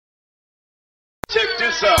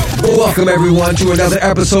Welcome everyone to another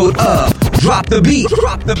episode of Drop the Beat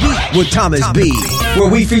with Thomas B, where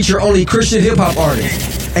we feature only Christian hip hop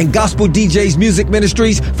artists and gospel DJs, music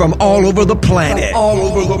ministries from all over the planet.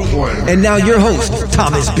 And now your host,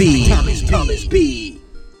 Thomas B.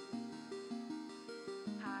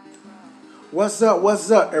 What's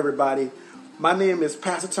up, everybody? My name is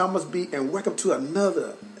Pastor Thomas B, and welcome to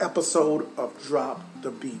another episode of Drop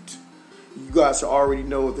the Beat. You guys already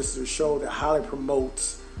know this is a show that highly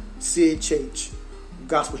promotes CHH,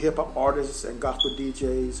 gospel hip hop artists and gospel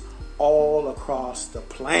DJs all across the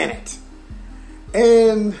planet.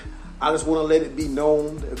 And I just want to let it be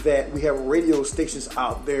known that we have radio stations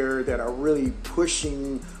out there that are really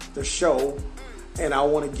pushing the show. And I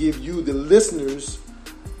want to give you, the listeners,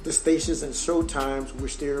 the stations and show times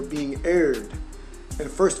which they're being aired. And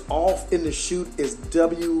first off in the shoot is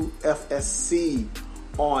WFSC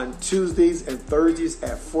on Tuesdays and Thursdays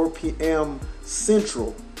at 4 p.m.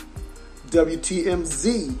 Central.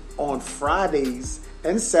 WTMZ on Fridays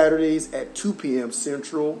and Saturdays at 2 p.m.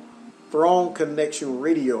 Central. Throne Connection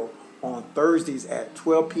Radio on Thursdays at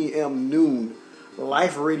 12 p.m. noon.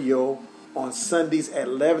 Life Radio on Sundays at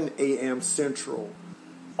 11 a.m. Central.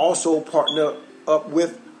 Also partner up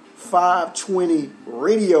with 520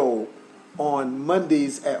 Radio on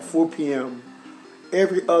Mondays at 4 p.m.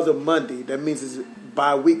 every other Monday. That means it's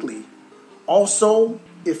bi-weekly. Also,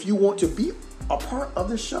 if you want to be a part of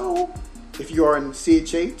the show, if you are in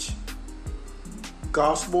CHH,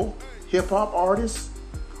 gospel, hip-hop artist,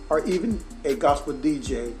 or even a gospel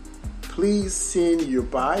DJ, please send your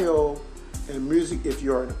bio and music if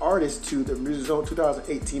you're an artist to the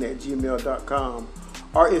MusicZone2018 at gmail.com.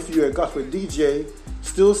 Or if you're a gospel DJ,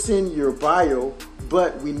 still send your bio,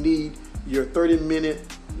 but we need your 30-minute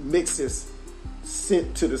mixes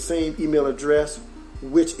sent to the same email address,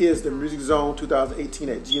 which is the MusicZone2018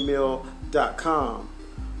 at gmail.com.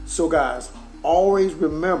 So guys, always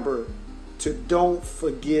remember to don't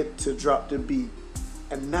forget to drop the beat.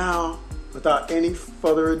 And now, without any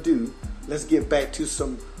further ado, let's get back to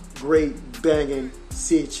some great banging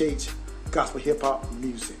CHH gospel hip hop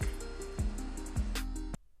music.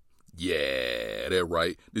 Yeah, that's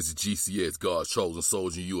right. This is GCS, God's Chosen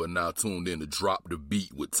Soldier. You are now tuned in to Drop the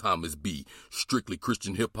Beat with Thomas B. Strictly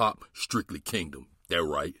Christian hip hop, strictly kingdom. That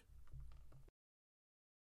right.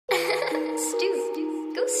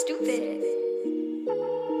 Go stupid.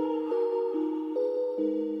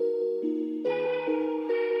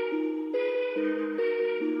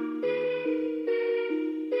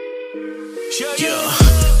 Yeah,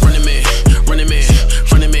 running man, running man,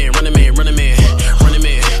 running man, running man, running man, running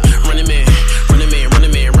man, running man, running man,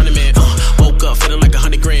 running man, running man. Woke up feeling like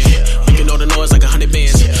 100 grand, making all the noise like 100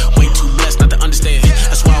 bands. Way too blessed not to understand.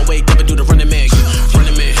 That's why I wake up and do the running man,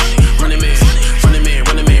 running man, running man, running man,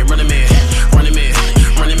 running man, running man, running man,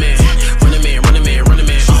 running man, running man, running man, running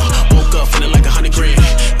man. Woke up feeling like 100 grand,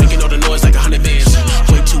 making all the noise like 100 bands.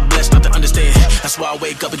 Way too blessed not to understand. That's why I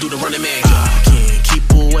wake up and do the running man. I can't keep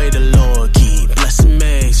away the Lord.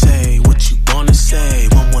 Say what you wanna say.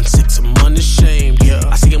 116, I'm unashamed. Yeah,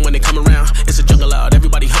 I see them when they come around. It's a jungle out,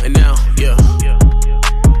 everybody hunting now. Yeah.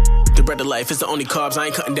 The bread of life is the only carbs I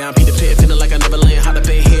ain't cutting down. Peter Pan feeling like I never land. How to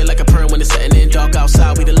pay here like a perm when it's setting in. Dark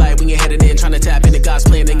outside, we the light when you're headed in. Trying to tap into God's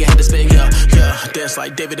plan, then you had to spin. Yeah. Dance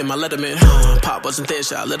like David in my Letterman. Pop wasn't there,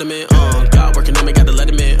 shit, I let him in. God working on me, gotta let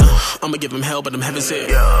him in. I'ma give him hell, but I'm heaven sent.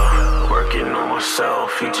 Yeah, working on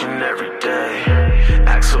myself each and every day.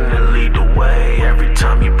 Ask him to lead the way every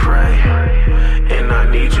time you pray. And I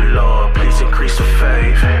need you, Lord, please increase the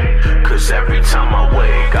faith. Cause every time I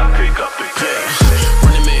wake, I pick up the pace.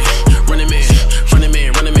 Running man, running man, running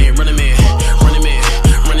man, running man, running man, running man,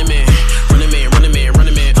 running man, running man, running man,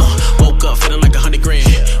 running man. Woke up feeling like 100 grand,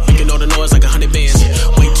 making all the noise like 100 bands.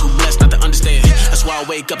 Way too blessed not to understand. That's why I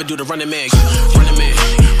wake up and do the running man, running man,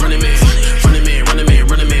 running man, running man, running man,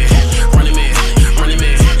 running man, running man, running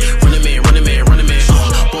man, running man, running man, running man.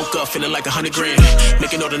 Woke up feeling like 100 grand,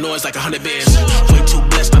 making all the noise like 100 bands. Way too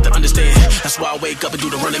blessed not to understand. That's why I wake up and do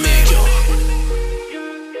the running man.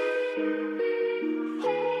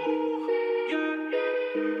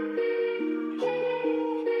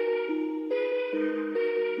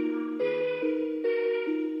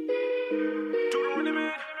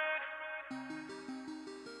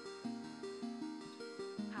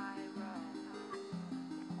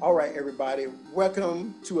 All right, everybody,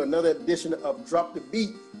 welcome to another edition of Drop the Beat,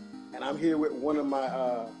 and I'm here with one of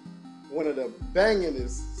the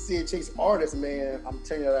bangingest CHH artists, man. I'm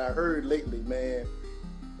telling you that I heard lately, man.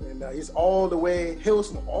 And he's all the way,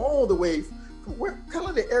 hails from all the way from where, kind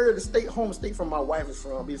of the area, the home state from my wife is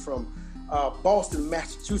from. He's from Boston,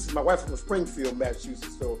 Massachusetts. My wife's from Springfield,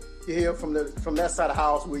 Massachusetts. So you hear from that side of the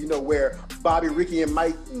house where Bobby, Ricky, and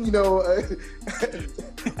Mike, New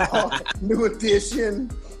Edition,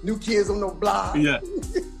 New Kids on the Block. Yeah.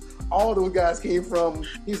 All those guys came from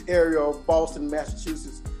his area of Boston,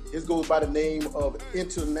 Massachusetts. This goes by the name of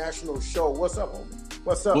International Show. What's up, homie?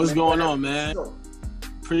 What's up? What's going on, man?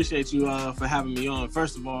 Appreciate you for having me on.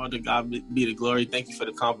 First of all, to God be the glory. Thank you for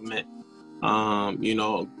the compliment. All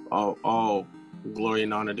glory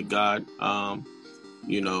and honor to God.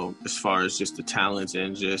 As far as just the talents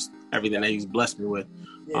and just everything that He's blessed me with.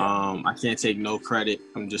 Yeah. I can't take no credit.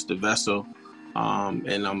 I'm just a vessel.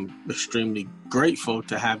 And I'm extremely grateful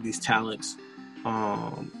to have these talents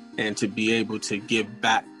and to be able to give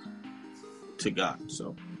back to God.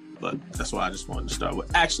 So, but that's why I just wanted to start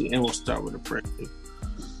with. Actually, and we'll start with a prayer.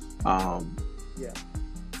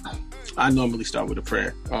 I normally start with a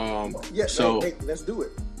prayer. Hey, let's do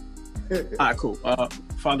it. All right, cool.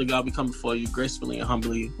 Father God, we come before you gracefully and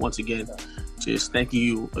humbly once again. Just thank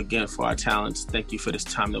you again for our talents. Thank you for this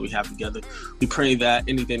time that we have together. We pray that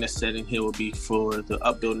anything that's said in here will be for the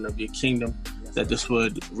upbuilding of your kingdom, that this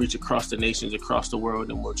would reach across the nations, across the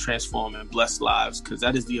world, and will transform and bless lives, because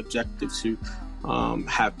that is the objective, to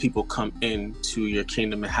have people come into your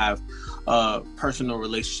kingdom and have a personal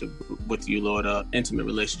relationship with you, Lord, an intimate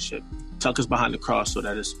relationship. Tuck us behind the cross so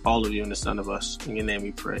that it's all of you and the Son of us. In your name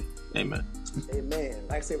we pray. Amen. Amen.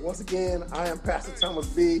 Like I said, once again, I am Pastor Thomas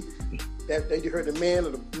B. That you heard the man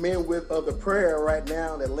of the prayer right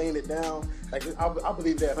now, that laying it down. Like I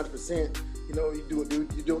believe that 100%.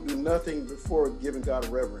 You don't do nothing before giving God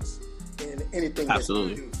reverence in anything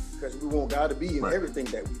Absolutely. That you do, because we want God to be in everything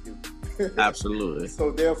that we do. Absolutely.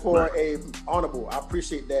 So therefore, honorable. I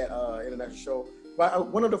appreciate that International Show. But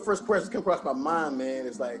one of the first questions that came across my mind, man,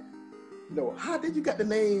 is like, how did you get the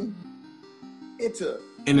name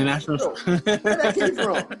International Show? Where that came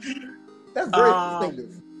from? That's very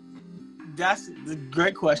distinctive. That's a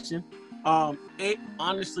great question. It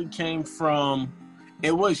honestly came from,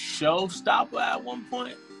 it was Showstopper at one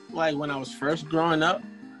point, like when I was first growing up.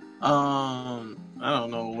 I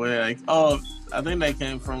don't know where. I think that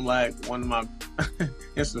came from like one of my.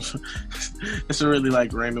 it's a really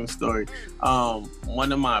like random story.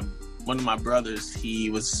 One of my brothers, he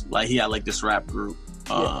had like this rap group.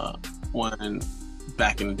 One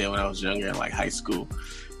back in the day when I was younger in like high school,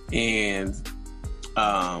 and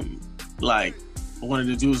like one of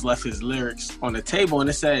the dudes left his lyrics on the table, and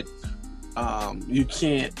it said, you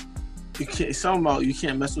can't something about you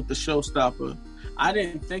can't mess with the Showstopper. I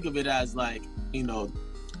didn't think of it as like,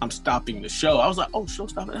 I'm stopping the show. I was like, oh,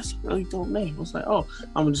 Showstopper, that's a really dope name. I was like, oh,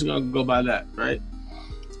 I'm just gonna go by that, right?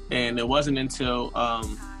 And it wasn't until I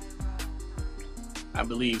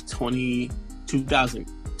believe 2008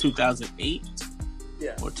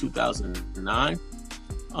 or 2009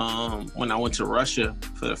 when I went to Russia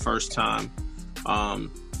for the first time.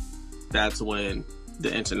 That's when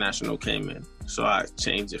the International came in. So I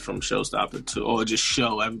changed it from Showstopper or just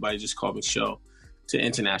Show. Everybody just called me Show, to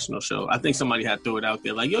International Show. I think somebody had thrown it out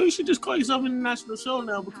there like, yo, you should just call yourself International Show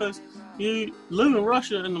now because you live in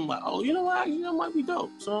Russia. And I'm like, oh, you know what? That might be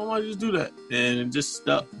dope. So I might just do that. And it just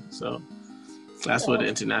stuck. So that's where the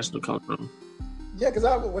International comes from. Yeah, because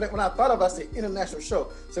when I thought of it, I said International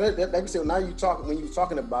Show. So that like you said, now when you were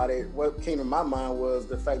talking about it, what came to my mind was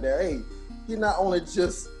the fact that, hey, you're not only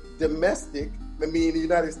just domestic, in the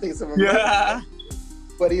United States of America,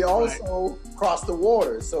 but he also crossed the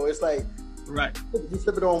water. So it's like, you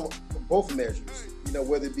flip it on both measures,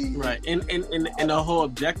 whether it be and the whole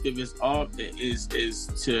objective is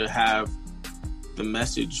to have the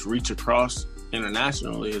message reach across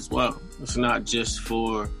internationally as well. It's not just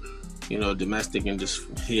for domestic and just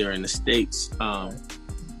here in the States.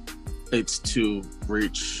 It's to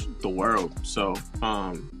reach the world. So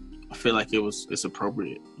I feel like it's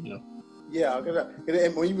appropriate. Yeah,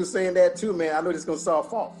 and when you were saying that too, man, I know this is gonna sound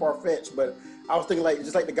far-fetched, but I was thinking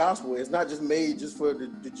just like the gospel, it's not just made just for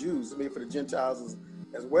the Jews, it's made for the Gentiles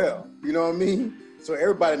as well. You know what I mean? So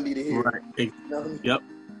everybody need to hear. Right. You know what I mean? Yep.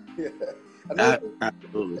 Yeah.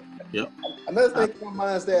 Absolutely. Yep. Another thing in my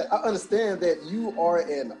mind is that I understand that you are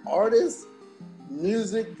an artist,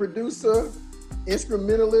 music producer,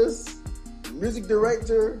 instrumentalist, music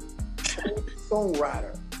director,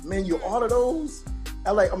 songwriter. Man, you're all of those.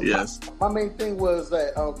 Yes. My main thing was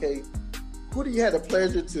that, okay, who do you have the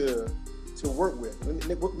pleasure to work with?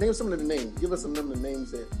 Name some of the names. Give us some of the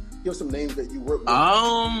names that you work with.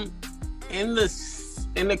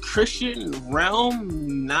 In the Christian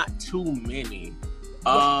realm, not too many.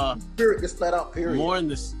 Period, just flat out period. More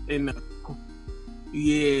just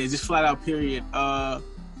flat out period.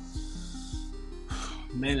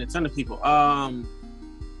 Man, a ton of people.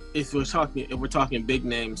 If we're talking big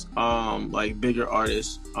names, like bigger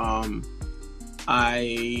artists,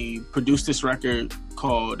 I produced this record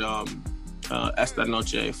called Esta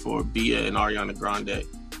Noche for Bia and Ariana Grande. It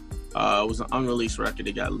was an unreleased record.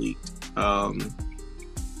 It got leaked,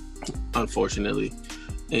 unfortunately.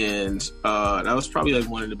 And that was probably like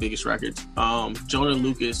one of the biggest records. Jonah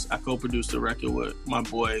Lucas, I co-produced a record with my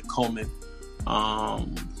boy Coleman,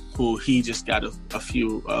 who he just got a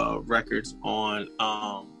few records on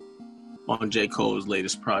J. Cole's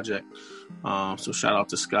latest project. So shout out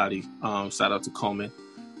to Scotty, shout out to Coleman,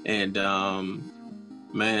 and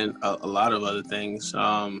man, a lot of other things.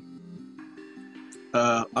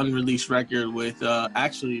 Unreleased record with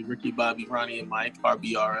actually Ricky, Bobby, Ronnie, and Mike,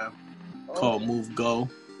 RBRM, called Move Go,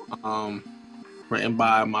 written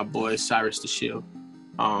by my boy Cyrus the Shield.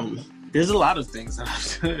 There's a lot of things that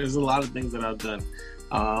I've done.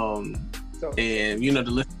 And you know,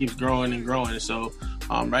 the list keeps growing and growing. So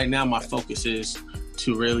right now my focus is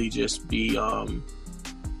to really just be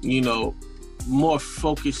you know, more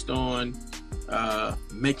focused on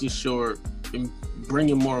making sure and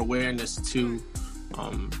bringing more awareness to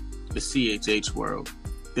the CHH world.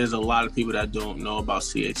 There's a lot of people that don't know about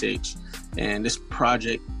CHH, and this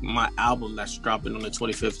project, my album that's dropping on the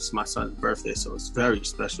 25th, is my son's birthday, so it's very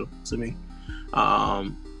special to me.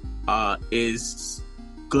 Is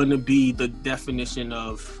gonna be the definition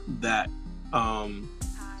of that,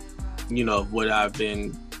 you know, what I've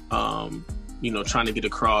been, you know, trying to get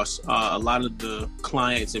across. A lot of the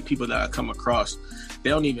clients and people that I come across, they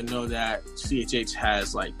don't even know that CHH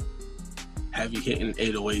has like heavy hitting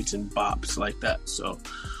 808s and bops like that. So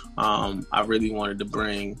I really wanted to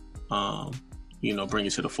bring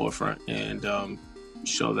it to the forefront and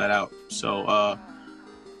show that out. So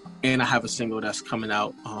and I have a single that's coming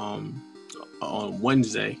out on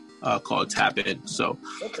Wednesday called Tap In. So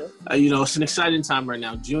you know, it's an exciting time right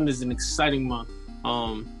now. June is an exciting month.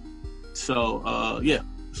 Yeah.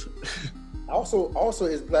 Also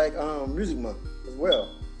is Black Music Month as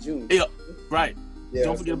well, June. Yeah, right. Yeah,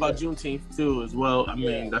 don't forget about Juneteenth too as well. I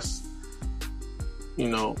mean, that's, you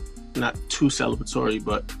know, not too celebratory,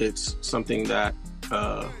 but it's something that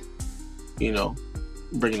you know,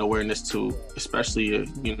 bringing awareness to, especially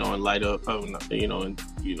you know, in light of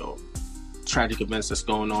tragic events that's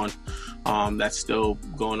going on, that's still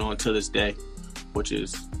going on to this day, which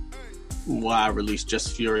is why I released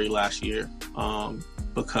Just Fury last year,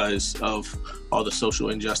 because of all the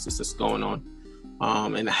social injustice that's going on.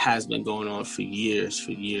 And it has been going on for years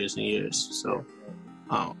and years. So,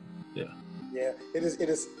 yeah. It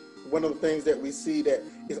is one of the things that we see that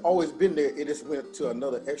it's always been there. It just went to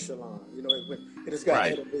another echelon. You know, it just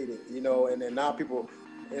got elevated. You know, and then now people,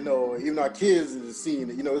 you know, even our kids are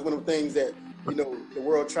seeing it. You know, it's one of the things that, you know, the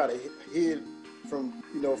world tried to hid from,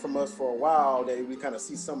 you know, from us for a while, that we kind of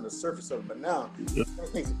see some of the surface of it. But now,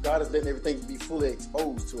 God is letting everything be fully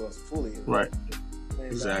exposed to us, fully. Right.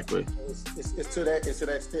 And, exactly. It's to that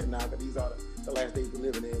extent now, that these are the last days we're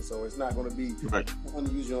living in. So it's not going to be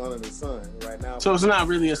unusual under the sun right now. So it's not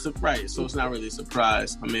really a surprise.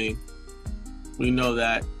 I mean, we know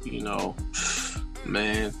that, you know,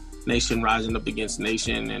 man, nation rising up against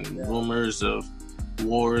nation, and rumors of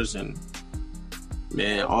wars, and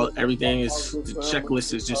man, everything is, the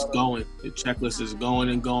checklist is just going. The checklist is going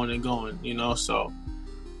and going and going, you know. So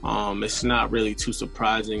it's not really too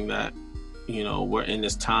surprising that, you know, we're in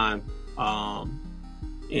this time,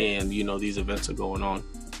 and you know, these events are going on.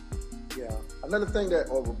 Yeah. Another thing that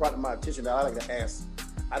brought to my attention that I like to ask,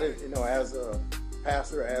 I didn't, you know, as a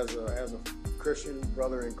pastor, as a Christian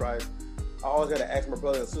brother in Christ, I always had to ask my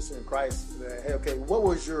brother and sister in Christ, hey, okay, what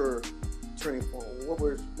was your turning point? What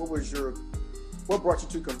brought you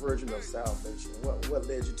to conversion of salvation? What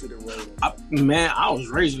led you to the road? I was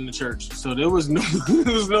raised in the church, so there was no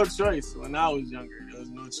choice when I was younger. There was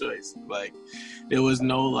no choice. Like, there was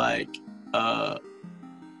no like,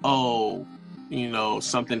 you know,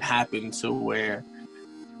 something happened to where,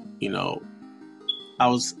 you know,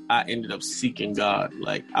 I ended up seeking God.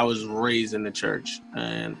 Like, I was raised in the church,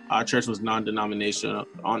 and our church was non-denominational,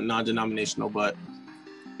 but,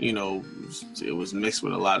 you know, it was mixed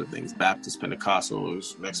with a lot of things. Baptist, Pentecostal, it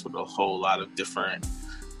was mixed with a whole lot of different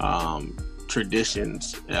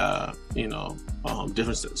traditions, you know,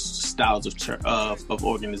 different styles of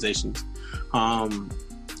organizations.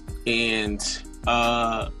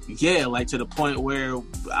 Yeah, like, to the point where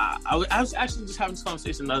I was actually just having this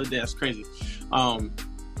conversation the other day. That's crazy. To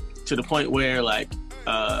the point where, like,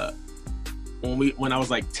 when I was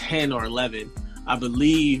like 10 or 11, I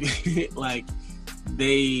believe like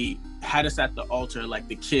they had us at the altar, like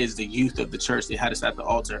the kids, the youth of the church, they had us at the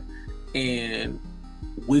altar, and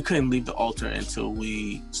we couldn't leave the altar until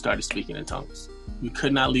we started speaking in tongues. We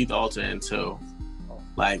could not leave the altar until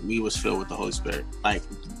like we was filled with the Holy Spirit. Like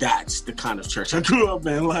that's the kind of church I grew up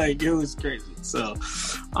in. Like it was crazy. So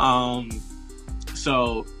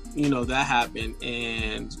you know, that happened,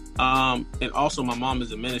 and also my mom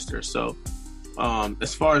is a minister. So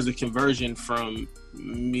as far as the conversion from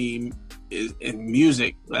me in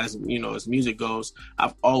music, as you know, as music goes,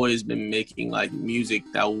 I've always been making like music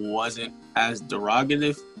that wasn't as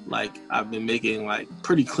derogative. Like I've been making like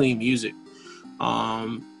pretty clean music.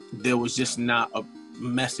 There was just not a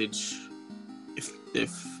message,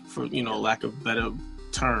 if for, you know, lack of better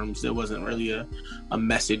terms, there wasn't really a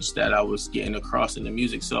message that I was getting across in the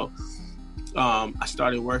music. So I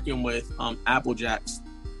started working with Applejack's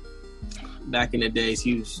back in the days.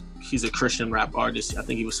 He's a Christian rap artist. I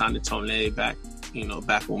think he was signed to Tone back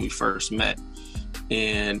when we first met.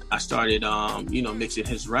 And I started, mixing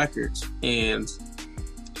his records. And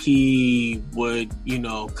he would,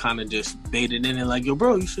 kind of just bait it in and like, yo,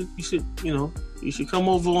 bro, you should come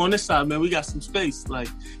over on this side, man. We got some space. Like,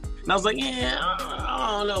 and I was like, yeah,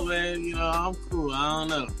 I don't know, man. I'm cool. I don't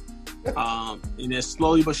know. And then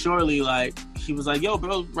slowly but surely, like, he was like, yo,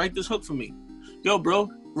 bro, write this hook for me. Yo, bro,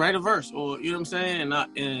 write a verse, or you know what I'm saying?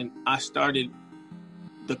 And I started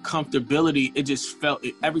the comfortability. It just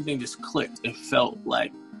everything just clicked. It felt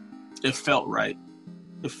right. It felt like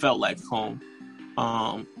home.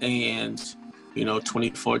 And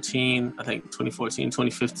 2014,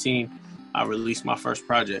 2015, I released my first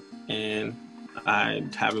project, and I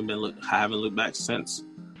haven't looked back since.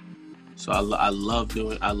 So I love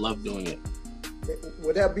doing it.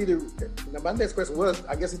 Would that be my next question was,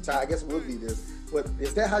 I guess it would be this. But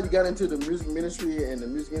is that how you got into the music ministry and the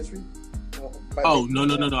music industry? Oh, no.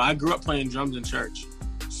 I grew up playing drums in church.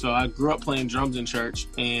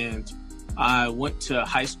 And I went to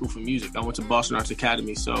high school for music. I went to Boston Arts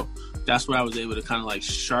Academy. So that's where I was able to kind of like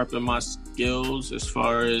sharpen my skills as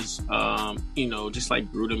far as, just like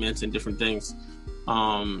rudiments and different things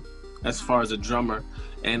as far as a drummer.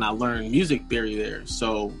 And I learned music theory there.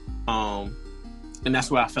 So, and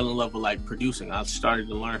that's where I fell in love with like producing. I started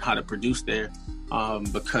to learn how to produce there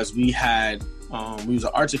because we was an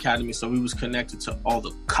arts academy, so we was connected to all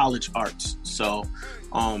the college arts. So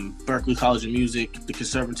Berklee College of Music, the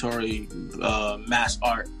Conservatory, Mass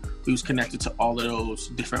Art, we was connected to all of those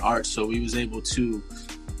different arts. So we was able to,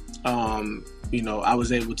 I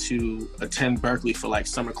was able to attend Berklee for like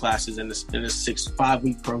summer classes in a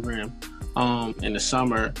 5-week program in the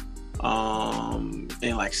summer.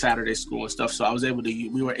 And like Saturday school and stuff. So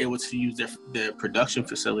we were able to use their production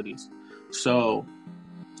facilities. So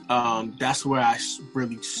that's where I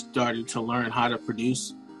really started to learn how to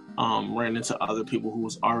produce. Ran into other people who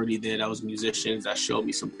was already there that was musicians that showed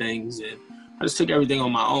me some things, and I just took everything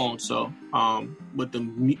on my own. So with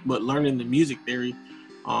learning the music theory,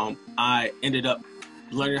 I ended up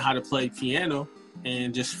learning how to play piano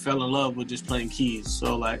and just fell in love with just playing keys.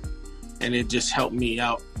 So and it just helped me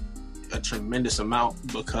out a tremendous amount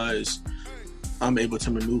because I'm able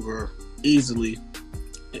to maneuver easily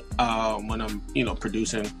when I'm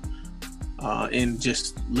producing and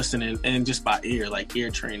just listening, and just by ear, like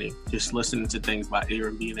ear training, just listening to things by ear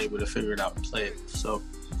and being able to figure it out and play it. So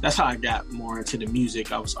that's how I got more into the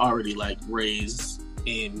music. I was already like raised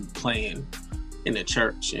in playing in the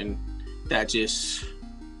church, and that just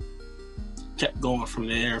kept going from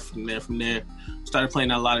there. Started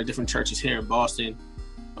playing at a lot of different churches here in Boston.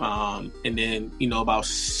 And then, about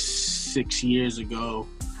 6 years ago,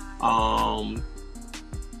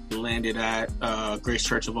 landed at Grace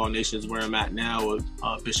Church of All Nations, where I'm at now with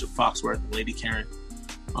Bishop Foxworth and Lady Karen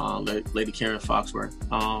Foxworth.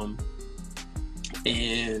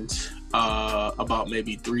 And about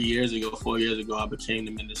maybe 4 years ago, I became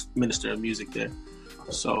the minister of music there.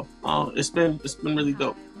 So it's been really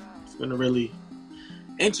dope. It's been a really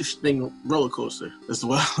interesting roller coaster as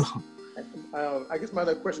well. I guess my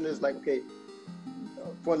other question is like, okay,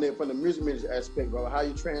 from the music ministry aspect, bro, how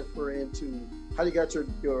you transfer into, how you got your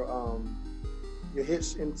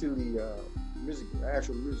hits into the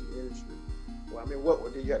actual music industry? Well, I mean,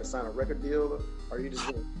 what did you have to sign a record deal, or are you just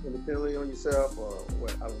doing independently on yourself, or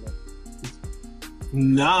what? I don't know.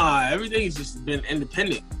 Nah, everything's just been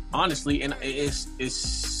independent, honestly, and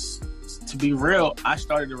it's to be real. I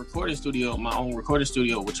started my own recording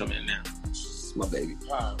studio, which I'm in now. My baby.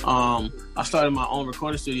 Wow. I started my own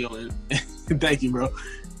recording studio, and thank you, bro.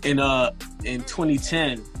 In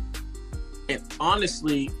 2010, and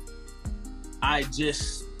honestly, I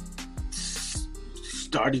just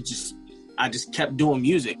kept doing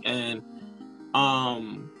music, and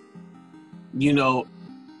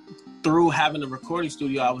through having a recording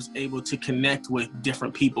studio, I was able to connect with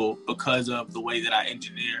different people because of the way that I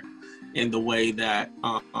engineer and the way that,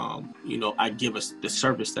 you know, I give us the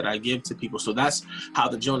service that I give to people. So that's how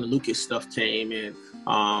the Jonah Lucas stuff came, and,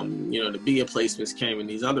 you know, the BIA placements came, and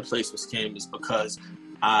these other placements came, is because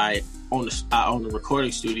I own a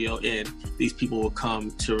recording studio, and these people would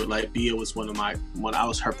come to, like, BIA was when I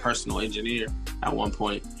was her personal engineer at one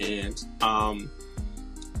point, and,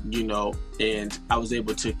 you know, and I was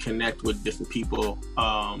able to connect with different people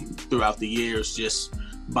throughout the years just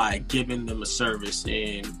by giving them a service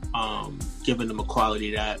and giving them a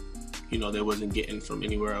quality that, you know, they wasn't getting from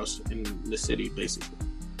anywhere else in the city, basically.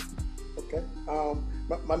 Okay.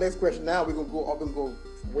 My next question now, we're gonna go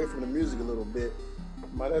away from the music a little bit.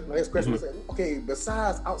 My next question is, okay,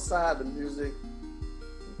 besides outside the music,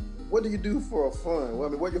 what do you do for fun? Well,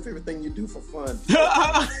 I mean, what's your favorite thing you do for fun?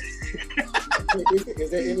 Is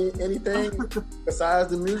there anything besides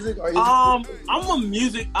the music? Or I'm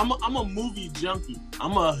a movie junkie.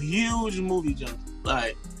 I'm a huge movie junkie.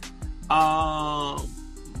 Like,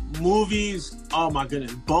 movies. Oh my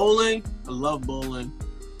goodness, bowling. I love bowling.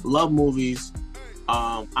 Love movies.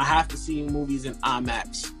 I have to see movies in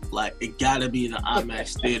IMAX. Like, it gotta be in the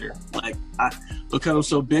IMAX theater. Like, because I'm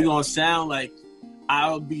so big on sound. Like, I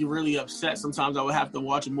would be really upset. Sometimes I would have to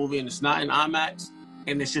watch a movie and it's not in IMAX,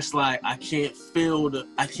 and it's just like I can't feel the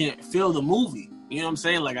movie. You know what I'm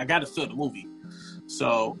saying? Like, I gotta feel the movie.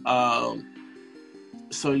 So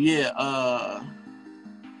yeah,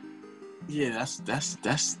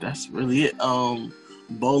 that's really it.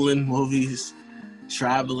 Bowling, movies,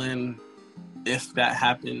 traveling, if that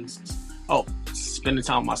happens. Oh, spending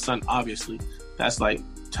time with my son, obviously. That's like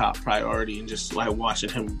top priority, and just like watching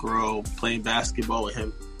him grow, playing basketball with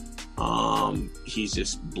him. He's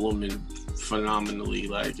just blooming phenomenally.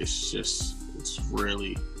 Like, it's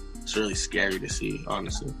really scary to see,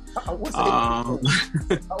 honestly. How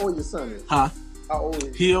old your son is? Huh? How old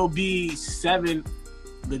is he? He'll be 7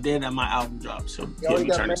 the day that my album drops. So he'll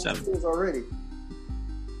be turning 7 already.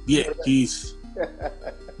 Yeah, he's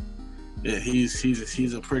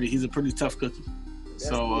a pretty tough cookie.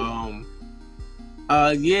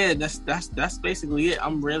 That's that's basically it.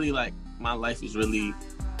 I'm really, like, my life is really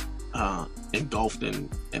engulfed in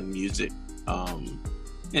music,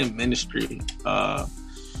 in ministry. We'll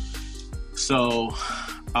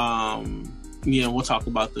talk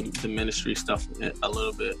about the ministry stuff a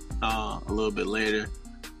little bit later,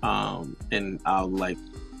 and I'll, like,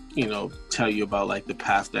 you know, tell you about, like, the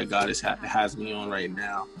path that God has me on right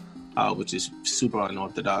now, which is super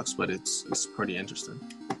unorthodox, but it's pretty interesting.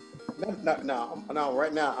 Now,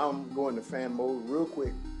 right now, I'm going to fan mode real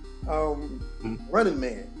quick. Running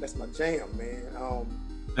Man, that's my jam, man.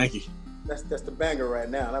 Thank you. That's the banger right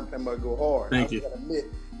now. I'm gonna go hard. Thank you. Admit.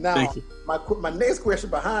 Now, Thank you. My next question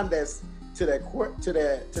behind that to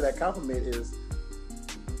that compliment is,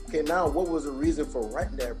 okay, now what was the reason for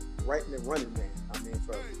writing the Running Man? I mean,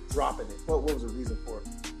 for dropping it. What was the reason for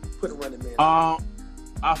putting Running Man?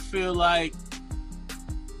 I feel like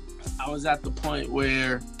I was at the point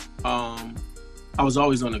where I was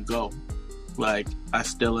always on the go. Like, I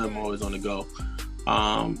still am always on the go.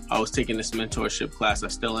 I was taking this mentorship class. I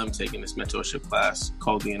still am taking this mentorship class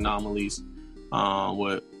called The Anomalies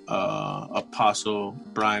with Apostle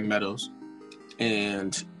Brian Meadows.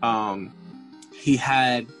 And he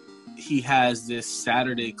has this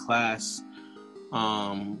Saturday class,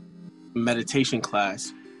 meditation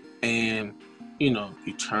class. And, you know,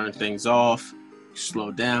 you turn things off, you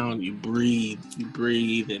slow down, you breathe,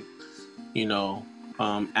 and, you know,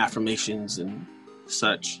 affirmations and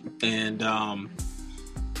such. And,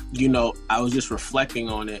 you know, I was just reflecting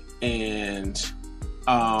on it, and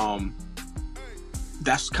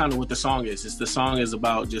that's kind of what the song is. The song is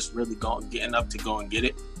about just really getting up to go and get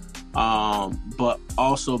it, but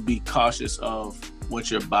also be cautious of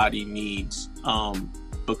what your body needs,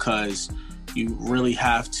 because you really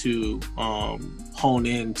have to hone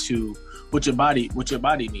into what your body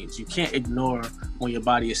needs. You can't ignore when your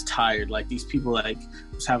body is tired. Like, these people, like,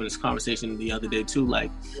 I was having this conversation the other day too, like,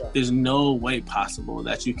 there's no way possible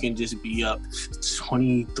that you can just be up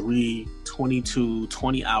 23, 22,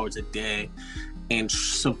 20 hours a day and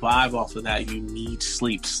survive off of that. You need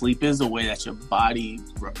sleep. Sleep is the way that your body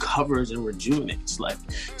recovers and rejuvenates. Like,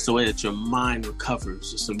 it's the way that your mind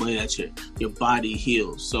recovers. It's the way that your body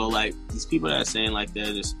heals. So, like, these people that are saying, like,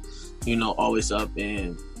 they're just, you know, always up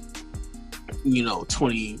and, you know,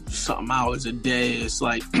 20 something hours a day, it's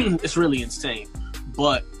like, it's really insane.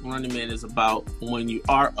 But Running Man is about, when you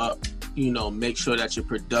are up, you know, make sure that you're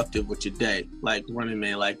productive with your day. Like, Running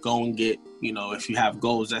Man, like, go and get, you know, if you have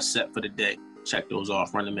goals that's set for the day, check those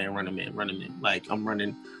off. Running Man, Running Man, Running Man. Like I'm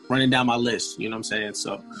running down my list. You know what I'm saying?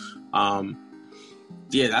 So,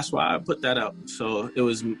 yeah, that's why I put that up. So it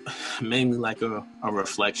was mainly like a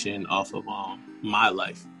reflection off of my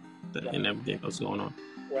life and everything that was going on.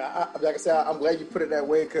 Well, like I said, I'm glad you put it that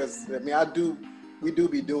way, because I mean, we do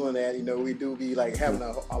be doing that. You know, we do be like having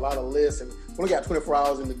a lot of lists, and we only got 24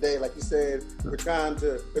 hours in the day. Like you said, we're trying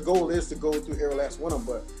to. The goal is to go through every last one of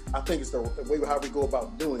them, but I think it's the way how we go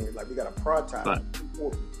about doing it. Like we got to prioritize. Right.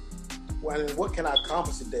 Well, and what can I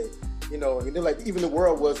accomplish today? You know, and then like even the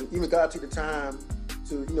world wasn't. Even God took the time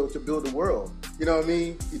to to build the world. You know what I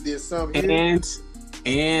mean? He did some here.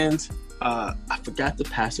 And I forgot the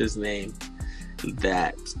pastor's name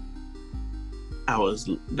that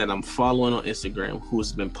I'm following on Instagram,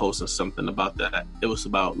 who's been posting something about that. It was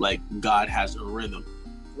about like God has a rhythm,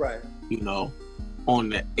 right? You know, on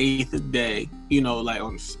the 8th day, like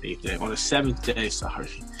on the 8th day, on the 7th day, sorry,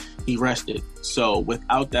 he rested. So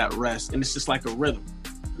without that rest, and it's just like a rhythm.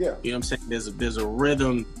 Yeah, you know what I'm saying? There's a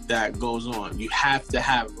rhythm that goes on. You have to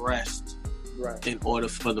have rest, right? In order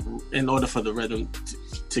for the rhythm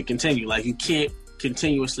to continue. Like you can't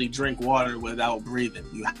continuously drink water without breathing.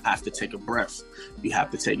 You have to take a breath. You have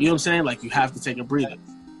to take, you know what I'm saying? Like you have to take a breather.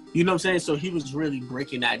 You know what I'm saying? So he was really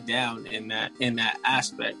breaking that down in that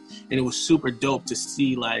aspect. And it was super dope to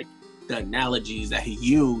see like the analogies that he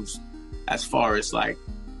used as far as like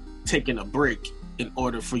taking a break in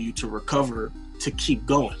order for you to recover, to keep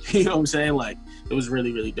going. You know what I'm saying? Like it was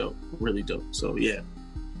really, really dope. Really dope. So yeah.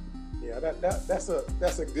 Yeah, that's a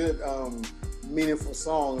good meaningful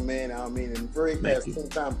song, man. I mean, and very at the same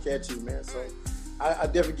time catchy, man. So I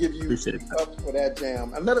definitely give you up for that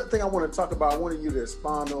jam. Another thing I want to talk about, I wanted you to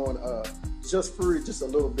respond on Just Fury just a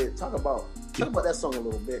little bit. Talk about that song a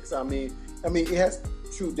little bit, because I mean it has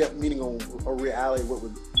true depth meaning on a reality what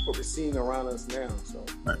we're seeing around us now. So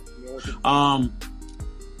right.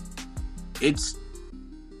 It's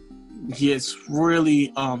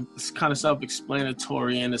really it's kind of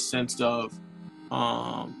self-explanatory in the sense of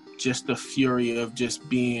just the fury of just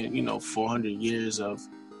being 400 years of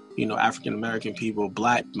African American people,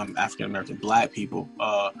 black people,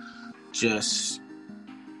 just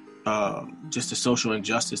the social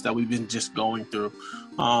injustice that we've been just going through,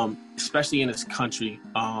 especially in this country,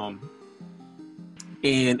 and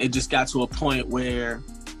it just got to a point where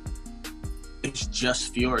it's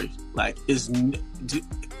just fury. Like the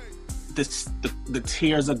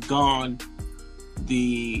tears are gone,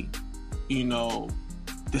 the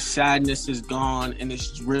sadness is gone, and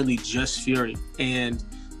it's really just fury. And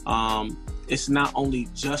it's not only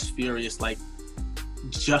just fury, it's like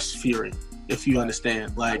just fury, if you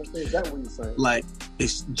understand. Like, is that what you're saying? Like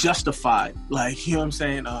it's justified. Like, you know what I'm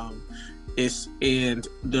saying? It's, and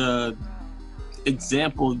the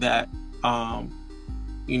example that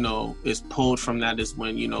is pulled from that is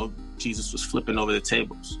when Jesus was flipping over the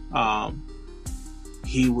tables.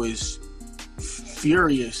 He was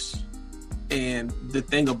furious. And the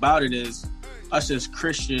thing about it is, us as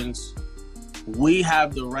Christians, we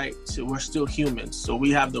have the right to, we're still humans, so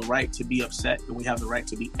we have the right to be upset, and we have the right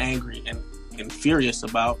to be angry and furious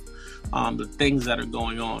about the things that are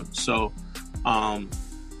going on. So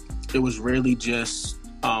it was really just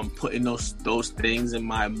putting those things and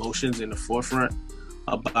my emotions in the forefront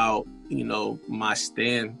about, my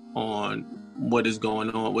stand on what's going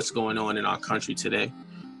on in our country today.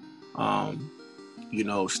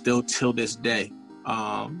 Still till this day.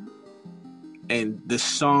 And this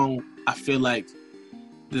song, I feel like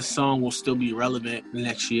this song will still be relevant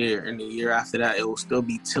next year, and the year after that, it will still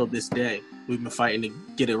be till this day. We've been fighting to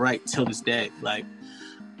get it right till this day. Like,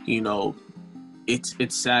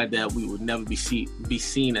 it's sad that we would never be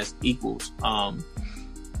seen as equals.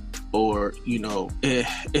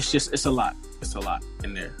 It's a lot. It's a lot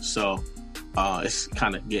in there. So it's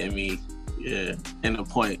kind of getting me in a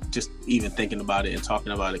point just even thinking about it and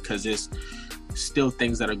talking about it, because there's still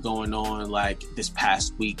things that are going on. Like this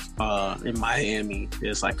past week in Miami,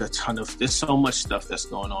 there's so much stuff that's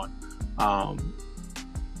going on.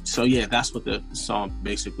 So yeah, that's what the song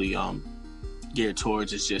basically geared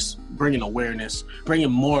towards, is just bringing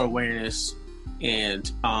more awareness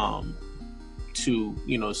and to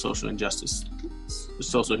social injustices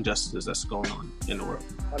that's going on in the world.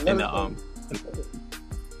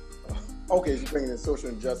 Okay, you're bringing in social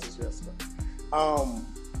injustice, yes.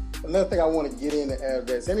 Another thing I want to get in is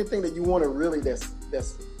there's anything that you want to really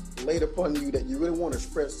that's laid upon you that you really want to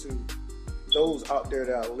express to those out there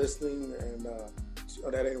that are listening and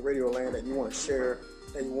that in Radio Land, that you want to share,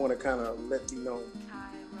 that you want to kind of let me know?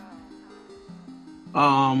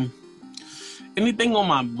 Anything on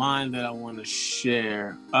my mind that I want to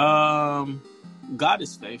share? God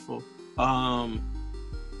is faithful. And,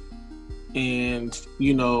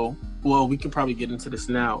 you know, well, we can probably get into this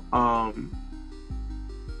now.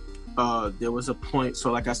 There was a point,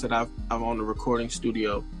 so like I said, I'm on a recording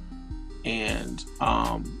studio, and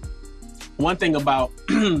one thing about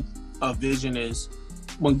a vision is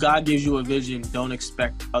when God gives you a vision, don't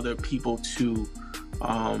expect other people to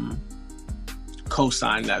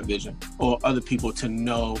co-sign that vision, or other people to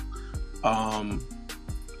know,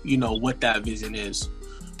 you know, what that vision is,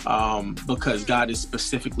 because God is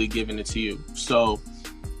specifically giving it to you. So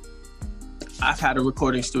I've had a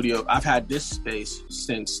recording studio. I've had this space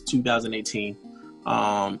since 2018,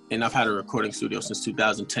 and I've had a recording studio since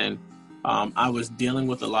 2010. I was dealing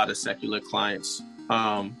with a lot of secular clients,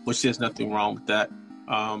 which there's nothing wrong with that.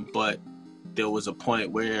 But there was a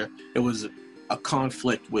point where it was a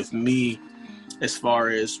conflict with me as far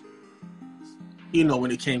as, you know, when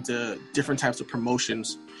it came to different types of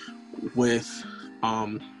promotions with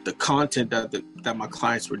the content that my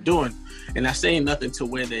clients were doing. And that's saying nothing to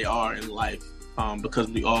where they are in life, because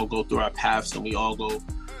we all go through our paths and we all go,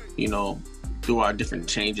 you know, through our different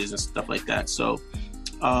changes and stuff like that. So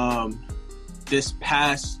this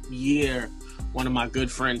past year, one of my good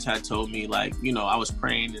friends had told me, like, you know, I was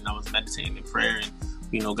praying and I was meditating in prayer, and,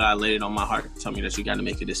 you know, God laid it on my heart to tell me that you got to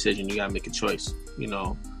make a decision. You got to make a choice. You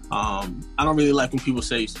know, I don't really like when people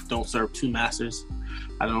say don't serve two masters.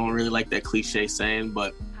 I don't really like that cliche saying,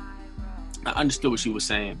 but I understood what she was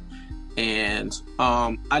saying. And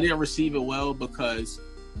I didn't receive it well, because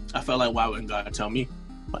I felt like, why wouldn't God tell me?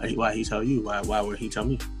 Why he tell you? Why would he tell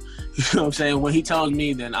me? You know what I'm saying? When he tells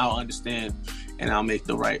me, then I'll understand and I'll make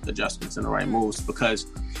the right adjustments and the right moves, because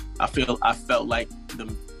I felt like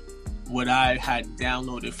what I had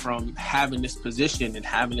downloaded from having this position and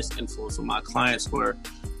having this influence with my clients were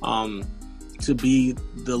to be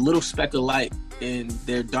the little speck of light in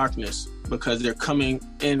their darkness, because they're coming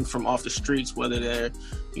in from off the streets, whether they're,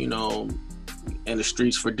 you know, in the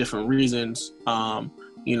streets for different reasons.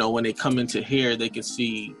 You know, when they come into here, they can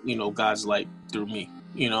see, you know, God's light through me.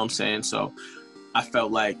 You know what I'm saying? So I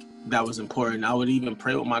felt like that was important. I would even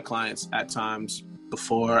pray with my clients at times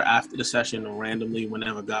before, after the session, or randomly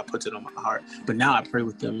whenever God puts it on my heart. But now I pray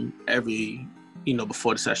with them every, you know,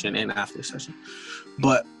 before the session and after the session.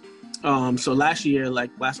 But so last year,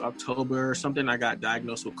 like last October or something, I got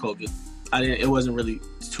diagnosed with COVID. It wasn't really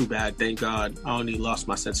too bad, thank God. I only lost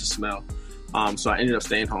my sense of smell. So I ended up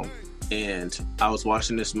staying home, and I was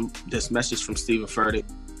watching this message from Stephen Furtick.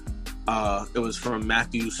 It was from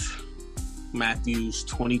Matthew's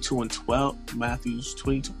 22:12, Matthew's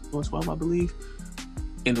 22:12, I believe.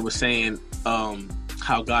 And it was saying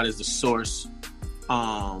how God is the source,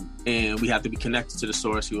 and we have to be connected to the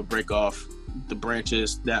source. He would break off the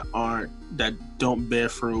branches that don't bear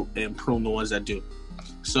fruit and prune the ones that do.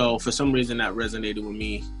 So for some reason that resonated with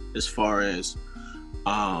me as far as,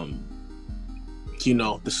 you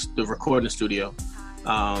know, the recording studio.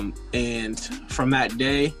 And from that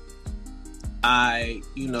day, I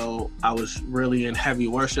was really in heavy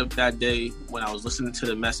worship that day when I was listening to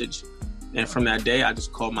the message. And from that day, I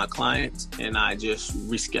just called my clients and I just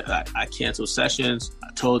I canceled sessions.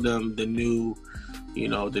 I told them the new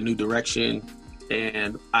direction.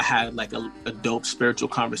 And I had like a dope spiritual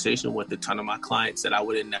conversation with a ton of my clients that I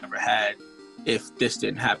would have never had if this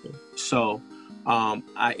didn't happen. So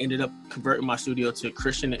I ended up converting my studio to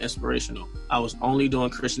Christian and Inspirational. I was only doing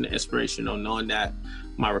Christian and Inspirational, knowing that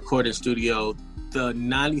my recording studio, the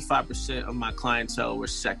 95% of my clientele were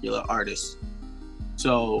secular artists.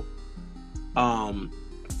 So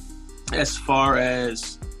as far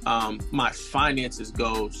as my finances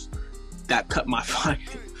goes, that cut my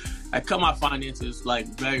finances like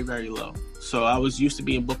very, very low. So I was used to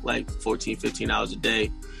being booked like 14, 15 hours a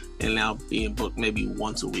day, and now being booked maybe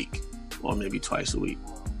once a week or maybe twice a week.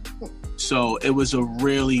 So it was a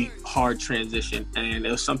really hard transition, and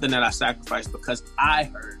it was something that I sacrificed because I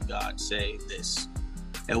heard God say this.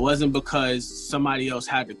 It wasn't because somebody else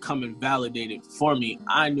had to come and validate it for me.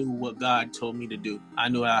 I knew what God told me to do. I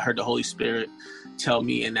knew I heard the Holy Spirit tell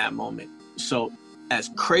me in that moment. So as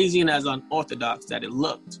crazy and as unorthodox that it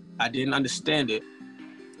looked, I didn't understand it,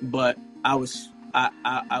 but I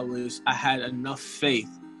had enough faith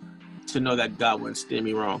to know that God wouldn't steer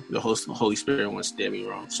me wrong. The Holy Spirit wouldn't steer me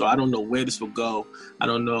wrong. So I don't know where this will go. I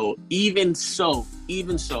don't know. Even so,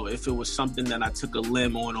 if it was something that I took a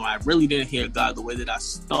limb on, or I really didn't hear God the way that I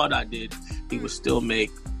thought I did, He would still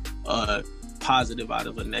make a positive out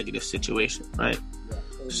of a negative situation, right? Yeah.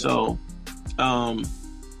 So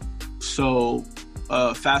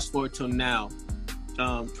fast forward till now.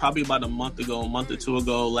 Probably about a month or two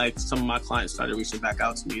ago, like some of my clients started reaching back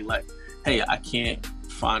out to me like, hey, I can't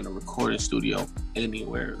find a recording studio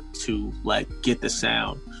anywhere to like get the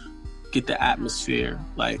sound, get the atmosphere,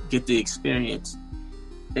 like get the experience.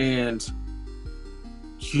 And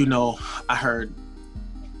you know, I heard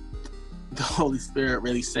the Holy Spirit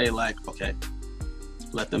really say like, okay,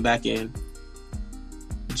 let them back in,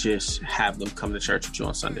 just have them come to church with you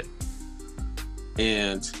on Sunday.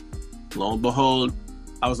 And lo and behold,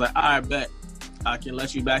 I was like, all right, bet, I can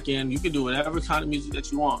let you back in. You can do whatever kind of music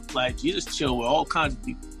that you want. Like, Jesus chill with all kinds of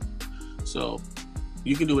people. So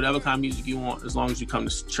you can do whatever kind of music you want as long as you come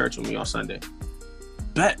to church with me on Sunday.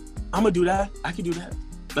 Bet, I'm gonna do that. I can do that.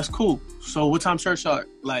 That's cool. So what time church start?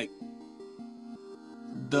 Like,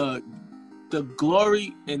 the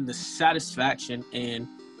glory and the satisfaction and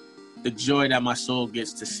the joy that my soul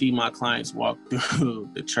gets to see my clients walk through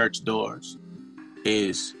the church doors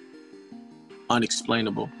is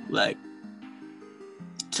unexplainable. Like,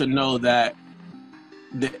 to know that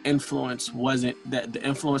the influence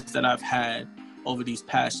that I've had over these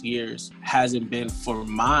past years hasn't been for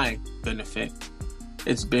my benefit.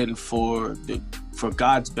 It's been for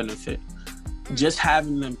God's benefit. Just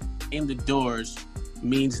having them in the doors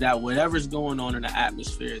means that whatever's going on in the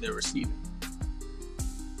atmosphere, they're receiving.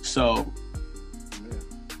 So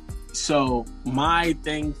my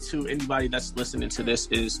thing to anybody that's listening to this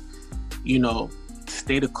is, you know,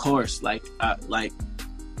 stay the course. Like,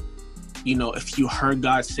 you know, if you heard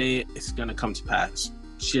God say it, it's gonna come to pass.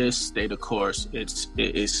 Just stay the course.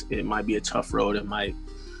 It might be a tough road. It might,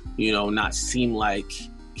 you know, not seem like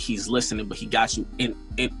he's listening, but he got you. And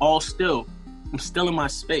I'm still in my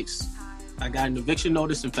space. I got an eviction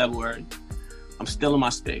notice in February. I'm still in my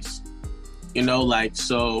space. You know, like,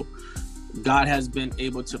 so God has been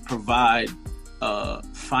able to provide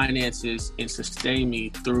finances and sustain me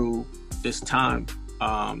through this time.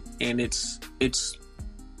 And it's,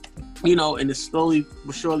 you know, and it's slowly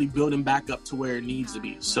but surely building back up to where it needs to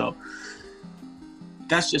be. So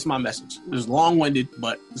that's just my message. It was long-winded,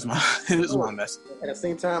 but it's my message. At the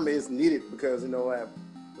same time, it's needed because, you know,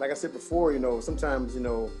 like I said before, you know, sometimes, you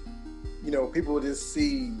know, people just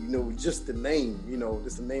see, you know, just the name, you know,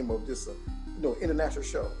 just the name of this, you know, international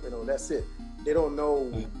show. You know, that's it. They don't know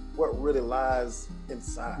what really lies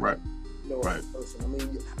inside. Right. You know, right. I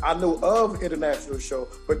mean, I know of international show,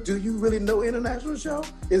 but do you really know international show?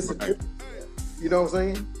 It's right. You know what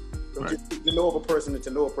I'm saying? Right. To know of a person and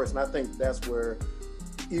to know a person, I think that's where,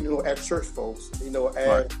 you know, as church folks, you know, as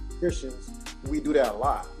right. Christians, we do that a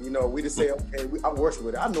lot. You know, we just say, okay, I worship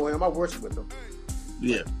with it. I know him. I worship with him.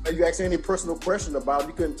 Yeah. If you ask any personal question about it,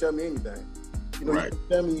 you couldn't tell me anything. You know, right. You couldn't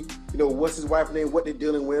tell me, you know, what's his wife's name, what they're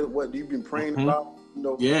dealing with, what you've been praying about, you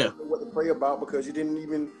know, what to pray about, because you didn't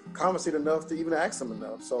even conversate enough to even ask them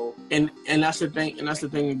enough. So and that's the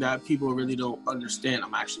thing that people really don't understand.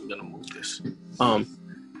 I'm actually gonna move this.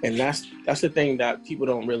 And that's the thing that people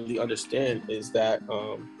don't really understand is that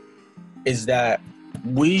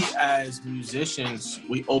we as musicians,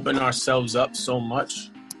 we open ourselves up so much.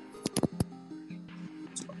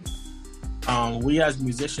 We as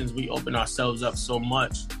musicians, we open ourselves up so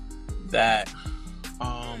much that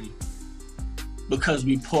because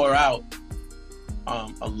we pour out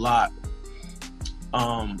a lot,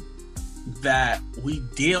 that we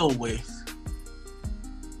deal with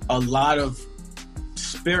a lot of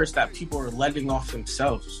spirits that people are letting off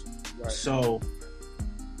themselves. Right. So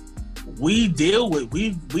we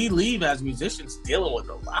leave as musicians dealing with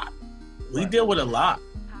a lot. We deal with a lot.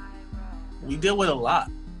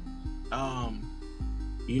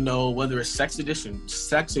 You know, whether it's sex addiction,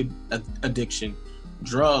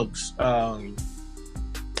 drugs,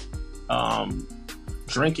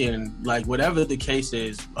 drinking, like whatever the case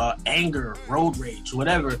is, anger, road rage,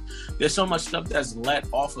 whatever. There's so much stuff that's let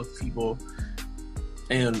off of people,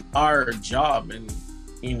 and our job, and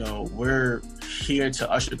you know, we're here to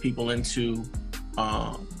usher people into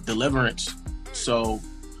deliverance. So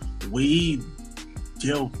we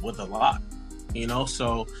deal with a lot, you know.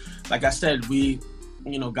 So, like I said, you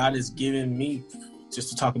know, God has given me, just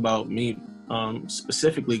to talk about me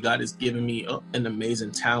specifically, God has given me an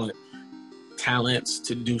amazing talents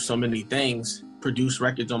to do so many things, produce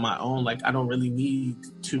records on my own. Like, I don't really need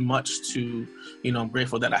too much to, you know, I'm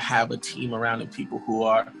grateful that I have a team around and people who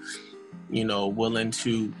are, you know, willing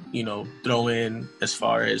to, you know, throw in as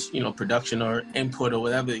far as, you know, production or input or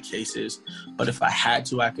whatever the case is. But if I had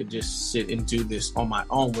to, I could just sit and do this on my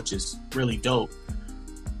own, which is really dope.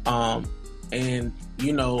 And,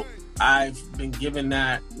 you know, I've been given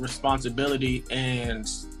that responsibility, and,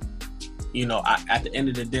 you know, at the end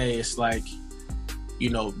of the day, it's like, you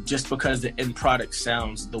know, just because the end product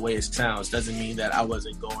sounds the way it sounds doesn't mean that I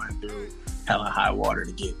wasn't going through hell and high water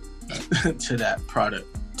to get to that product.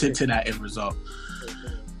 to that end result.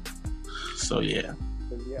 So yeah.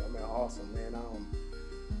 Yeah, man, awesome, man.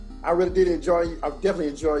 I really did enjoy you. I definitely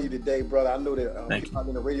enjoy you today, brother. I know that I'm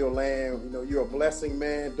in the radio land. You know, you're a blessing,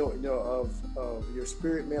 man. Of your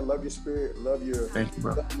spirit, man. Love your spirit. Love your, thank you,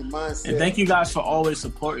 bro. Love your mindset. And thank you guys for always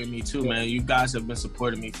supporting me too, man. You guys have been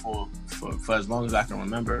supporting me for as long as I can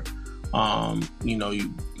remember. You know,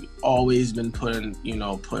 you always been putting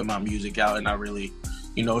my music out, and I really,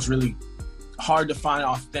 you know, it's really hard to find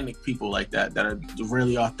authentic people like that are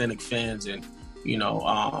really authentic fans, and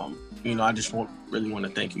I just really want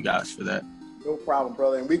to thank you guys for that. No problem,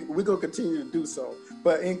 brother. And we're going to continue to do so.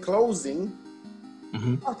 But in closing,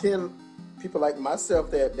 how can people like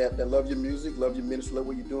myself that love your music, love your ministry, love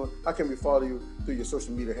what you're doing, how can we follow you through your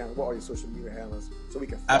social media handles? What are your social media handles so we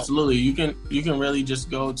can follow Absolutely. You can really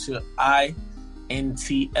just go to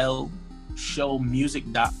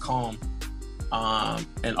intlshowmusic.com.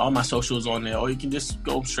 And all my socials on there. Or you can just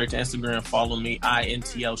go straight to Instagram and follow me,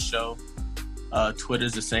 INTL Show.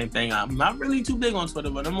 Twitter's the same thing. I'm not really too big on Twitter,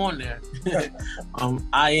 but I'm on there.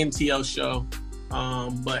 INTL Show.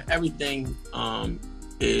 But everything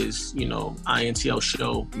is, INTL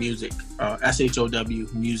Show Music, SHOW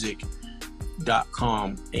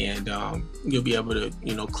Music.com. And you'll be able to,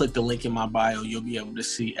 click the link in my bio. You'll be able to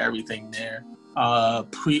see everything there.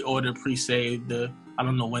 Pre-order, pre-save. I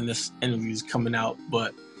don't know when this interview is coming out,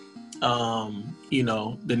 but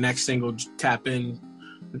the next single, Tap In,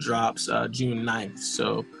 drops June 9th.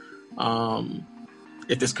 So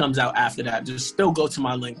if this comes out after that, just still go to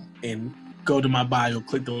my link and go to my bio,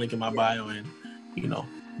 click the link in my bio, and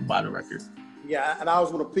buy the record. Yeah, and I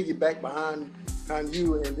was going to piggyback behind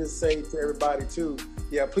you and just say to everybody too,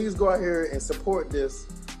 please go out here and support this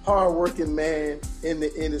hard-working man in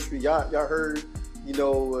the industry. Y'all heard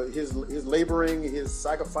his laboring, his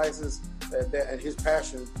sacrifices, and his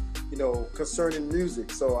passion, concerning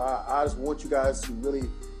music. So I just want you guys to really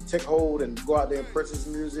take hold and go out there and purchase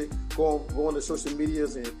music, go on the social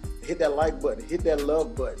medias and hit that like button, hit that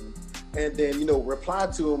love button, and then, reply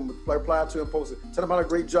to him, post it, tell him how a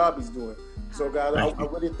great job he's doing. So guys, I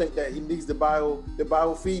really think that he needs the bio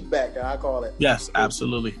feedback, I call it. Yes,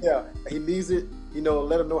 absolutely. Yeah, he needs it.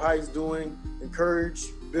 Let him know how he's doing, encourage,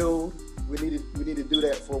 build. We need to do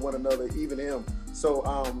that for one another, even him. So,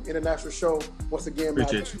 International Show, once again, man,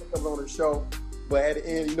 thanks for coming on the show. But at the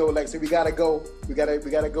end, like I said, we gotta go. We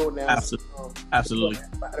gotta go now. Absolutely.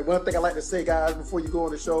 One thing I like to say, guys, before you go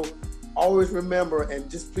on the show, always remember,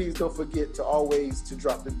 and just please don't forget to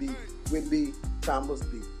drop the beat with me, Thomas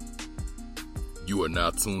B. You are now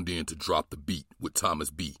tuned in to Drop the Beat with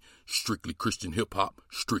Thomas B. Strictly Christian hip hop,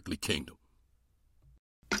 strictly kingdom.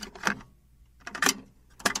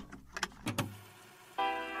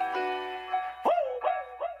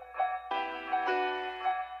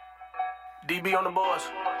 DB on the boards.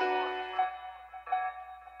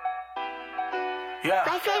 Yeah.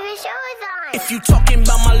 My favorite show is on. If you talking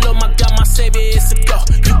about my love, my God, my savior, it's a go.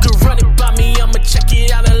 You can run it by me, I'ma check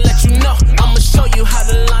it out and let you know. I'ma show you how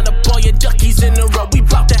to line up all your duckies in a row. We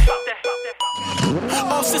bout that.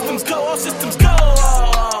 All systems go, all systems go.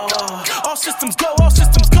 All systems go, all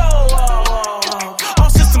systems go. All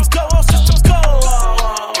systems go, all systems go.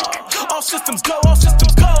 All systems go, all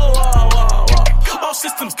systems go. All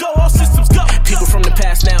systems go, all systems go. People from the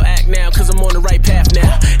past now act now, cause I'm on the right path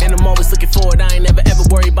now. And I'm always looking forward, I ain't never ever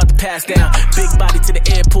worried about the past down. Big body to the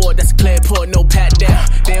airport, that's a clear port, no pat down.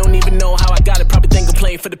 They don't even know how I got it, probably think I'm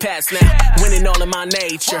playing for the past now. Winning all in my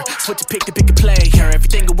nature, switch a pick to pick a player.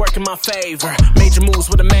 Everything will work in my favor, major moves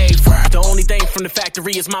with a made for. The only thing from the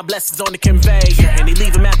factory is my blessings on the conveyor. And they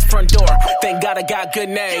leave them at the front door, thank God I got good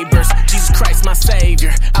neighbors. Jesus Christ my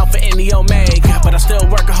savior, Alpha and the Omega. But I still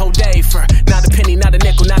work a whole day for not a penny, not a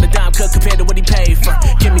nickel, not a dime, cut compared to what he paid for.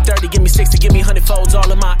 Give me 30, give me 60, give me 100 folds,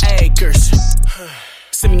 all of my acres.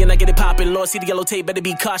 Simeon, I get it poppin'. Lord, see the yellow tape, better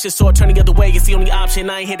be cautious or turn the other way. It's the only option.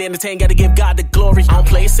 I ain't here to entertain, gotta give God the glory. I don't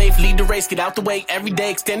play it safe, lead the race, get out the way. Every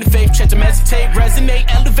day, extend the faith, check the meditate, resonate,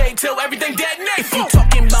 elevate, till everything detonate. If you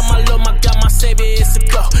talking about my love, my God, my savior, it's a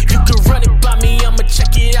go. You can run it by me, I'ma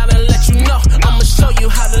check it out and let you know. I'ma show you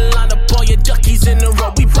how to line up all your duckies in a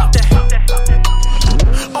row. We bout that.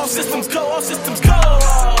 All systems go, all systems go.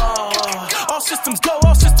 All systems go,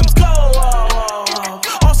 all systems go.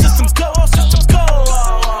 All systems go, all systems go.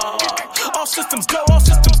 All systems go, all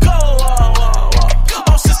systems go.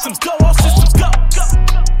 All systems go, all systems go.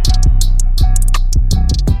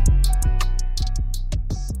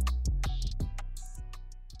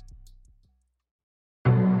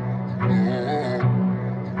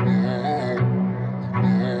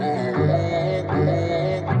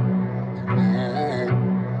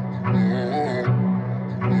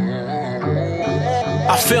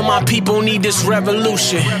 Feel my people need this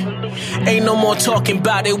revolution. Ain't no more talking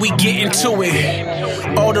about it, we getting to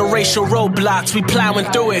it. All the racial roadblocks, we plowing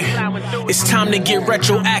through it. It's time to get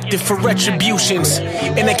retroactive for retributions.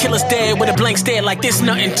 And they kill us dead with a blank stare like there's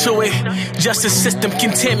nothing to it. Justice system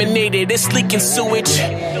contaminated, it's leaking sewage.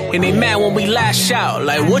 And they mad when we lash out,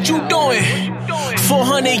 like what you doing?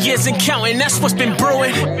 400 years and counting, that's what's been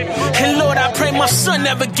brewing. And Lord, I pray my son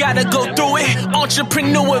never gotta go through it.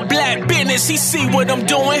 Entrepreneur, black business, he see what I'm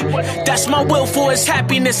doing. That's my will for his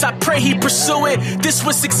happiness, I pray he pursue it. This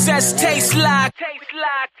what success tastes like.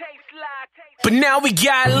 But now we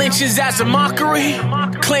got lynches as a mockery,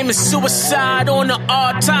 claiming suicide on the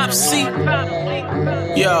autopsy.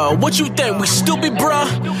 Yo, what you think, we stupid, bruh?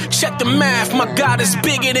 Check the math, my God is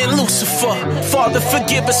bigger than Lucifer. Father,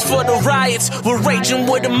 forgive us for the riots. We're raging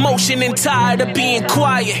with emotion and tired of being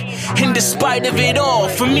quiet. And despite of it all,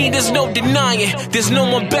 for me there's no denying, there's no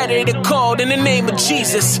one better to call than the name of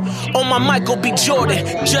Jesus. On my Michael B. Jordan,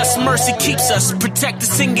 just mercy keeps us. Protect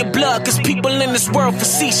us in your blood, cause people in this world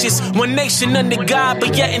facetious. One nation under God,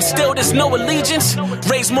 but yet and still there's no allegiance.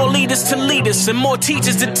 Raise more leaders to lead us and more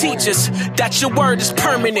teachers to teach us that your word is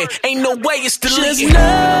permanent, ain't no way it's deleted. Just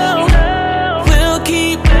know we'll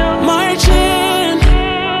keep marching,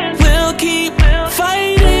 we'll keep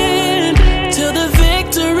fighting till the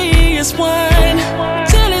victory is won,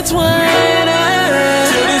 till it's won.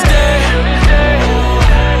 Till this day,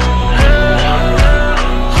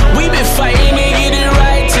 we've been fighting to get it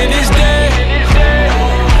right to this day.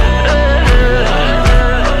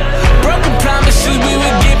 Broken promises we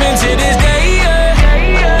were given to this day.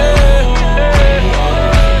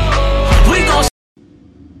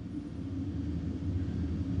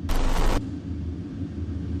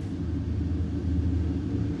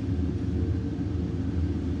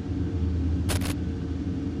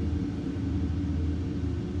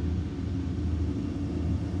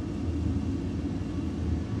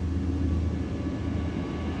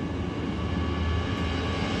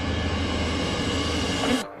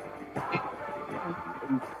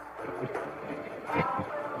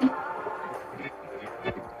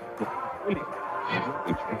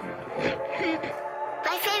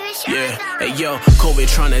 Yeah, hey yo, COVID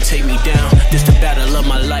tryna take me down. This the battle of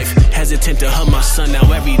my life. Hesitant to hug my son now.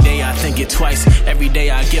 Every day I think it twice. Every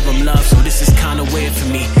day I give him love, so this is kinda weird for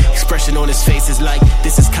me. Expression on his face is like,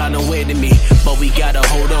 this is kinda weird to me. But we gotta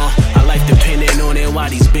hold on. I like depending on it. Why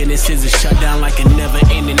these businesses are shut down like a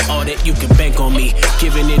never-ending audit. You can bank on me,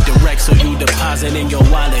 giving it direct so you deposit in your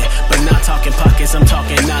wallet. But not talking pockets, I'm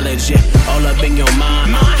talking knowledge. Yeah, all up in your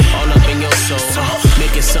mind, all up in your soul.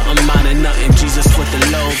 Making something mine and nothing. Jesus with the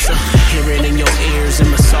loaves. Hear it in your ears and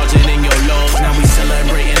massage it in your lobes. Now we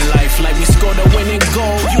celebrating life like we scored a winning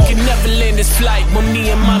goal. You can never land this flight when me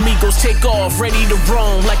and my amigos take off, ready to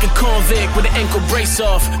roam like a convict with an ankle brace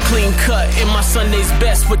off. Clean cut in my Sunday's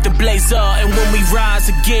best with the blazer. And when we rise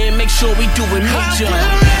again, make sure we do it major.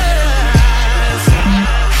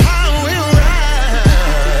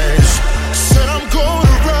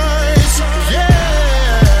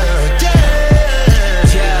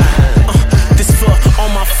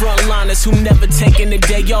 Frontliners who never taking a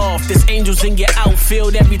day off. There's angels in your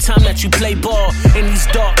outfield every time that you play ball. In these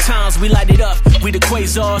dark times, we light it up. We the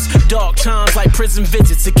quasars. Dark times like prison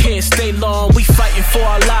visits. It can't stay long. We fighting for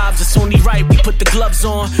our lives. It's only right we put the gloves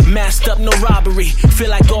on. Masked up, no robbery. Feel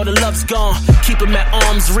like all the love's gone. Keep them at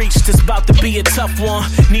arm's reach. It's about to be a tough one.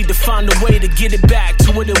 Need to find a way to get it back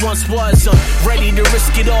to what it once was. Ready to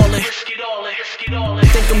risk it all in.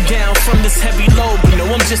 Think I'm down from this heavy load, but no,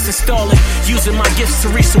 I'm just installing. Using my gifts to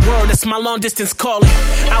reach the world, that's my long distance calling.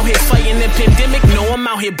 Out here fighting the pandemic, no, I'm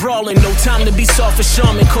out here brawling. No time to be soft or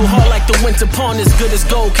shaman. Cold hard like the winter pawn, as good as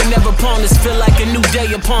gold can never pawn us. Feel like a new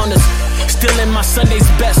day upon us. Still in my Sunday's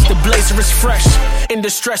best, the blazer is fresh. In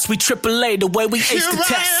distress, we AAA, the way we ace the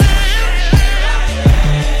test.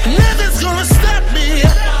 Nothing's gonna stop me,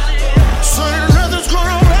 so nothing's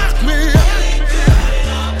gonna rock me.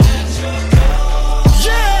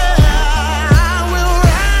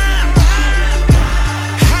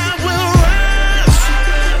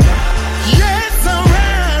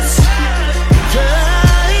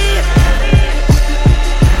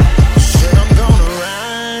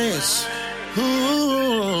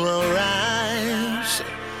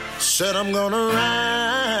 Said I'm gonna rise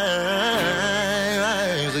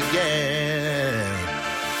again.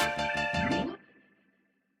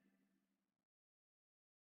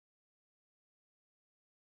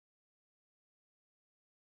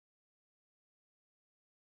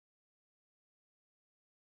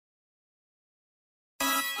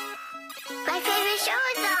 My favorite show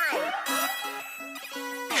is on.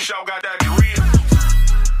 Show got that real.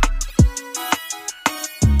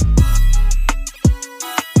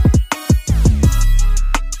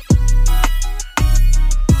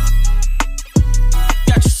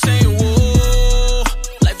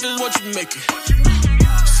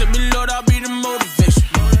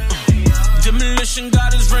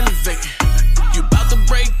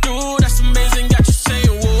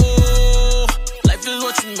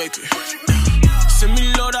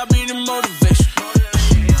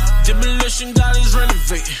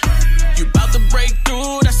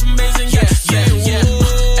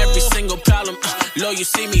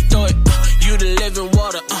 see me through it. You the living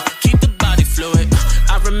water, keep the body fluid.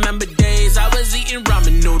 I remember days I was eating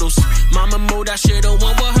ramen noodles. Mama moved, I should've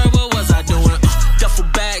went with her, what was I doing? Duffel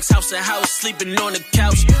bags, house to house, sleeping on the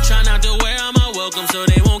couch. Try not to wear out my welcome so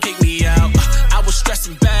they won't kick me out. I was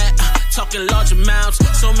stressing bad, talking large amounts.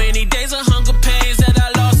 So many days of hunger pains that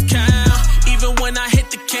I lost count. Even when I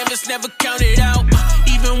hit the canvas, never counted out.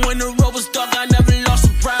 Even when the road was dark, I never lost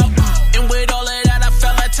a route. And with all of that, I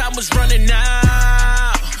felt like time was running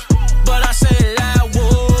out. But I say it loud,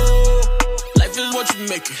 whoa, life is what you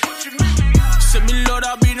make it. Send me, Lord,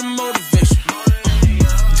 I'll be the motivation.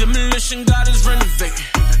 Demolition, God is renovating.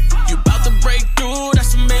 You bout to break through,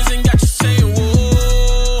 that's amazing. Got you saying,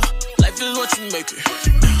 whoa, life is what you make it.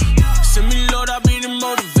 Send me, Lord, I'll be the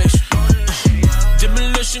motivation.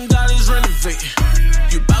 Demolition, God is renovating.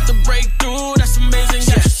 You bout to break through, that's amazing.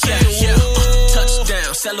 Got you saying, whoa.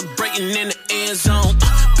 Touchdown, celebrating in the end zone.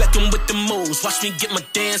 Becking with the moves, watch me get my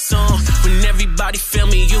dance on. When everybody feel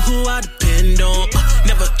me, you who I depend on.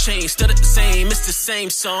 Never change, still the same, it's the same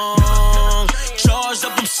song. Charged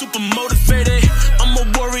up, I'm super motivated. I'm a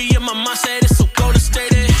warrior, my mindset is so golden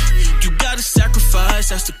stated. You gotta sacrifice,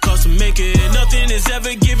 that's the cost to make it. Nothing is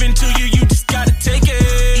ever given to you, you just gotta take it.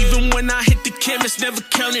 Even when I hit the canvas, never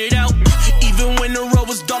counted out. Even when the road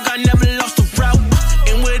was dark, I never lost a route.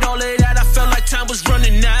 And with all of that, I felt like time was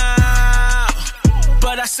running out.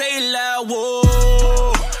 But I say it loud,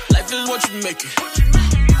 whoa, life is what you make it.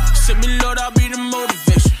 Send me, Lord, I'll be the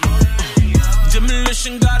motivation.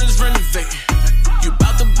 Demolition, God is renovating. You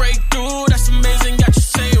bout to break through, that's amazing. Got you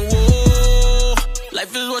saying, whoa,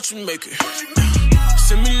 life is what you make it.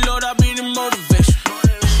 Send me, Lord, I'll be the motivation.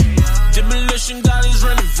 Demolition, God is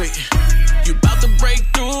renovating. You bout to break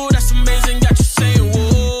through, that's amazing. Got you saying,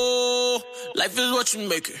 whoa, life is what you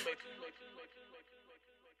make it.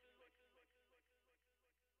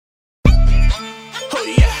 Oh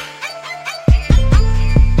yeah.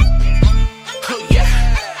 Oh yeah.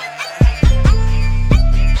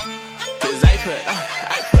 'Cause I put on.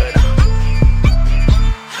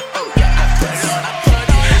 Oh yeah, I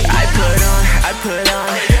put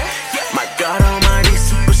on. My God Almighty,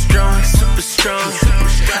 super strong, super strong.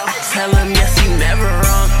 I tell him yes, he never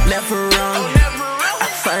wrong, never wrong. I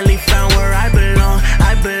finally found where I belong.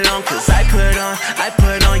 'Cause I put on,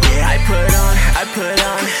 yeah, I put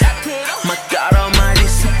on. My God Almighty,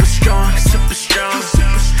 super strong, super strong.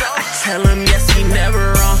 I tell him yes, he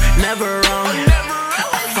never wrong, never wrong.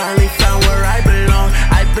 I finally found where I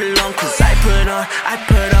belong. 'Cause I put on,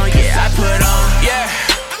 yeah, I put on. Yeah,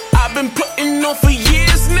 I've been putting on for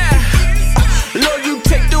years now. Lord, you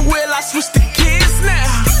take the wheel, I switch the gears now.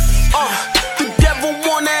 The devil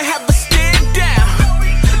wanna have a stand down.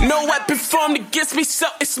 No weapon formed against me, so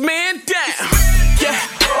it's man down. Yeah,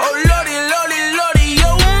 oh Lordy, Lordy, Lordy,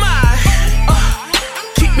 oh my.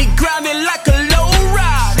 Keep me grounded like a low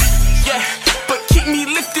ride. Yeah, but keep me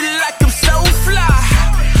lifted like I'm so fly.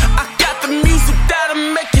 I got the music that'll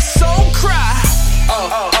make your soul cry.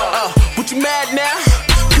 What you mad now?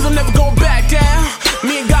 'Cause I'm never going back down.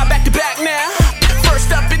 Me and God back to back now.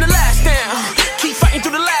 First up in the last down. Keep fighting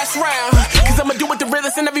through the last round. 'Cause I'ma do what the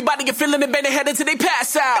realest and everybody get feeling it, bang headed till they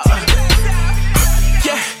pass out.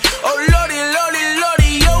 Yeah, oh Lordy, Lordy,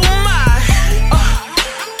 Lordy, oh my.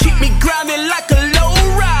 Keep me grounded like a low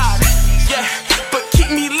ride. Yeah, but keep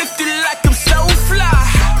me lifted like I'm so fly.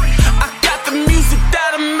 I got the music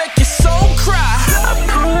that'll make your soul cry. I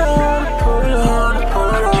put on, put on,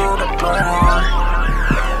 put on, put on.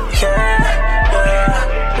 Yeah, yeah.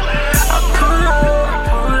 I put on,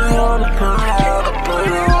 put on, put on, put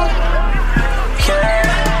on. Yeah,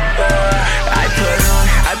 yeah.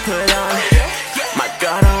 I put on. My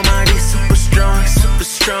God Almighty, super strong, super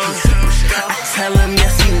strong. I tell him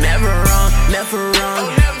yes, he never wrong, never wrong.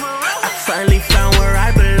 I finally found where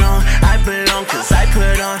I belong. 'Cause I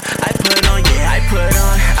put on, yeah, I put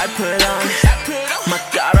on. My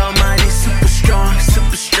God Almighty, super strong,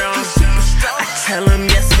 super strong. I tell him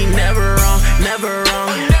yes, he never wrong, never wrong.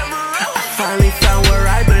 I finally found where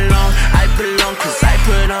I belong. 'Cause I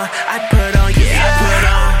put on, yeah, I put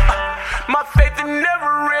on. My faith it never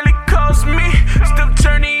really cost me. Still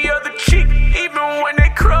turn the other cheek, even when they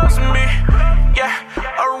cross me. Yeah,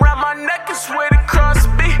 around my neck is where the cross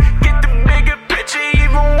be. Get the bigger picture,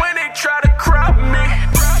 even when they try to crop me.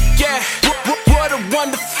 Yeah, what a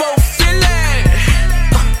wonderful feeling.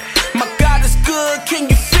 My God is good, can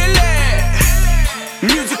you feel it?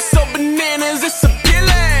 Music so bananas, it's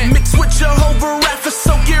appealing. Mixed with Jehovah Rapha,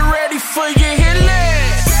 so get ready for your healing.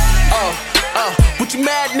 What you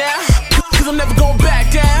mad now? 'Cause I'm never going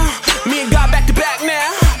back down. Me and God back to back now.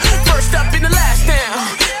 First up in the last down.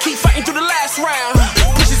 Keep fighting through the last round.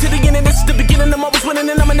 Pushes to the end and this is the beginning. I'm always winning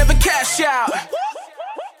shout.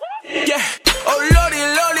 Yeah, oh lordy,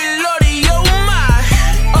 lordy, lordy, oh my.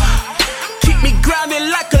 Keep me grounded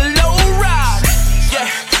like a low ride. Yeah,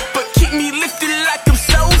 but keep me lifted like I'm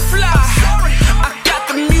so fly. I got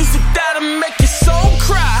the music that'll make your soul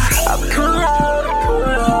cry. I pull out, I pull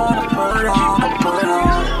out, I pull out, I pull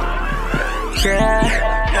out. Yeah,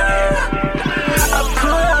 yeah. I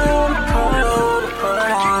pull out, I pull out, I pull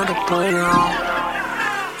out, I pull out.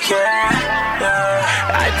 Yeah, yeah.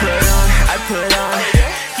 I put on.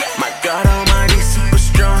 My God Almighty, super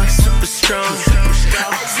strong, super strong.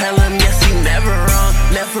 I tell him yes, he never wrong,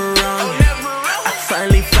 never wrong. I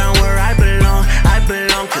finally found where I belong,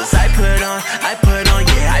 'cause I put on.